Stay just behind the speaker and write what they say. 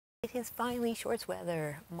It is finally shorts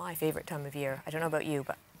weather, my favorite time of year. I don't know about you,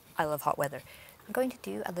 but I love hot weather. I'm going to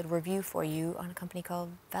do a little review for you on a company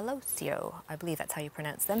called Velocio. I believe that's how you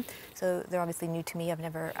pronounce them. So they're obviously new to me. I've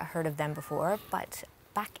never heard of them before, but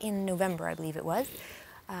back in November, I believe it was,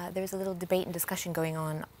 there was a little debate and discussion going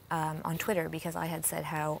on Twitter because I had said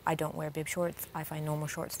how I don't wear bib shorts. I find normal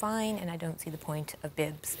shorts fine, and I don't see the point of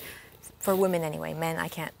bibs. For women anyway. Men, I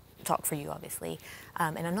can't talk for you, obviously.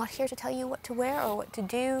 And I'm not here to tell you what to wear or what to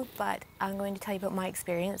do, but I'm going to tell you about my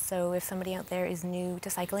experience. So if somebody out there is new to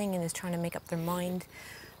cycling and is trying to make up their mind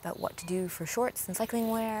about what to do for shorts and cycling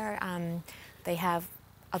wear, they have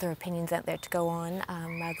other opinions out there to go on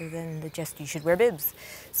rather than just you should wear bibs.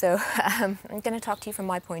 So I'm going to talk to you from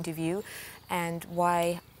my point of view and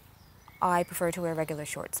why I prefer to wear regular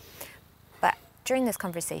shorts. But during this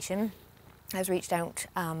conversation, I was reached out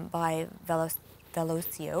by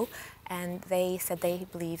Velocio, and they said they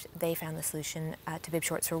believed they found the solution to bib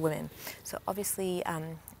shorts for women. So obviously,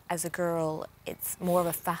 as a girl, it's more of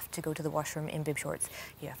a faff to go to the washroom in bib shorts.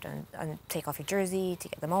 You have to take off your jersey to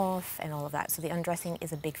get them off and all of that. So the undressing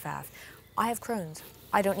is a big faff. I have Crohn's.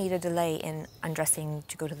 I don't need a delay in undressing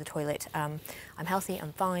to go to the toilet. I'm healthy,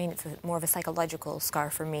 I'm fine. It's more of a psychological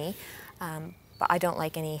scar for me, but I don't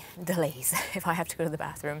like any delays if I have to go to the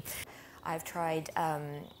bathroom. I've tried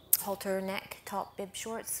halter neck top bib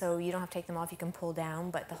shorts, so you don't have to take them off, you can pull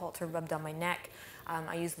down, but the halter rubbed on my neck.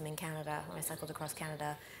 I used them in Canada when I cycled across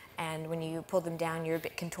Canada, and when you pull them down you're a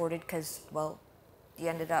bit contorted because, well, you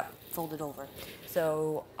ended up folded over.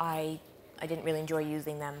 So I didn't really enjoy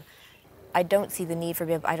using them. I don't see the need for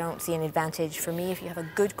bib. I don't see an advantage for me if you have a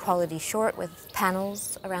good quality short with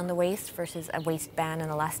panels around the waist versus a waistband and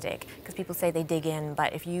elastic, because people say they dig in,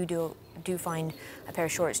 but if you do find a pair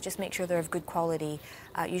of shorts, just make sure they're of good quality.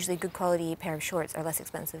 Usually good quality pair of shorts are less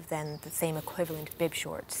expensive than the same equivalent bib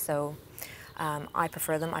shorts. So I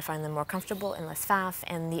prefer them. I find them more comfortable and less faff,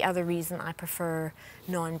 and the other reason I prefer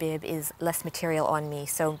non-bib is less material on me.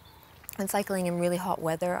 So when cycling in really hot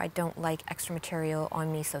weather, I don't like extra material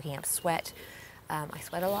on me soaking up sweat. I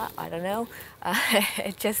sweat a lot, I don't know.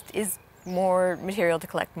 It just is more material to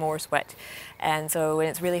collect more sweat. And so when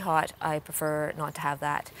it's really hot, I prefer not to have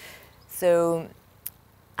that. So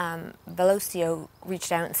Velocio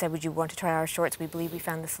reached out and said, would you want to try our shorts? We believe we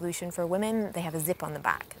found the solution for women. They have a zip on the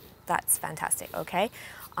back. That's fantastic, okay?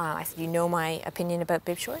 I said, you know my opinion about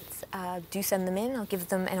bib shorts. Do send them in, I'll give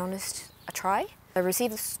them an honest try. I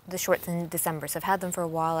received the shorts in December, so I've had them for a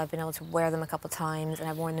while. I've been able to wear them a couple times, and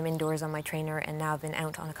I've worn them indoors on my trainer, and now I've been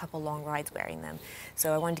out on a couple long rides wearing them.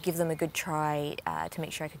 So I wanted to give them a good try to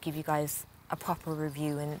make sure I could give you guys a proper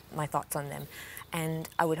review and my thoughts on them. And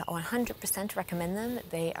I would 100% recommend them.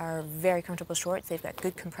 They are very comfortable shorts. They've got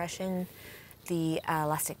good compression. The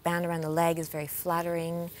elastic band around the leg is very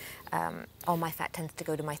flattering. All my fat tends to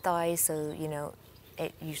go to my thighs, so you know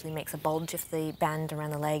it usually makes a bulge if the band around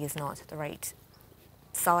the leg is not the right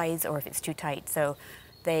size or if it's too tight. So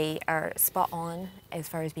they are spot on as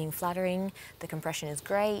far as being flattering. The compression is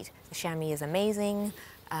great. The chamois is amazing.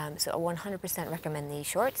 So I 100% recommend these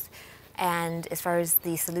shorts. And as far as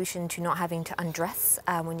the solution to not having to undress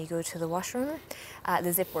when you go to the washroom,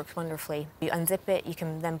 the zip works wonderfully. You unzip it, you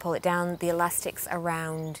can then pull it down. The elastics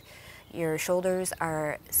around your shoulders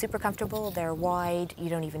are super comfortable. They're wide, you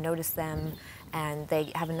don't even notice them, and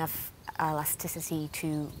they have enough elasticity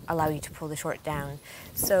to allow you to pull the short down.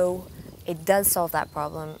 So it does solve that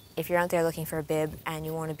problem. If you're out there looking for a bib and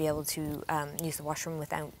you want to be able to use the washroom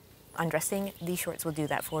without undressing, these shorts will do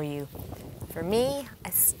that for you. For me, I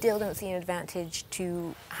still don't see an advantage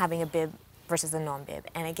to having a bib versus a non-bib.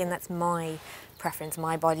 And again, that's my preference,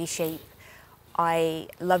 my body shape. I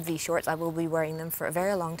love these shorts. I will be wearing them for a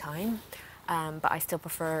very long time, but I still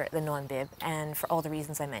prefer the non-bib. And for all the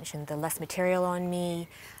reasons I mentioned, the less material on me,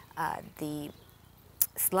 the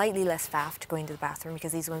slightly less faff to going to the bathroom,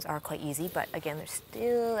 because these ones are quite easy, but again, there's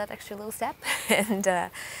still that extra little step.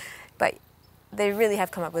 But they really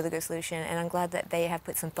have come up with a good solution, and I'm glad that they have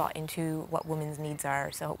put some thought into what women's needs are.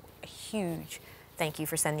 So a huge thank you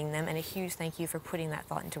for sending them, and a huge thank you for putting that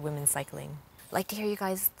thought into women's cycling. I'd like to hear you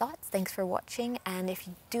guys' thoughts. Thanks for watching, and if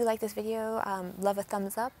you do like this video, love a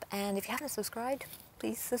thumbs up, and if you haven't subscribed,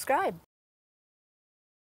 please subscribe.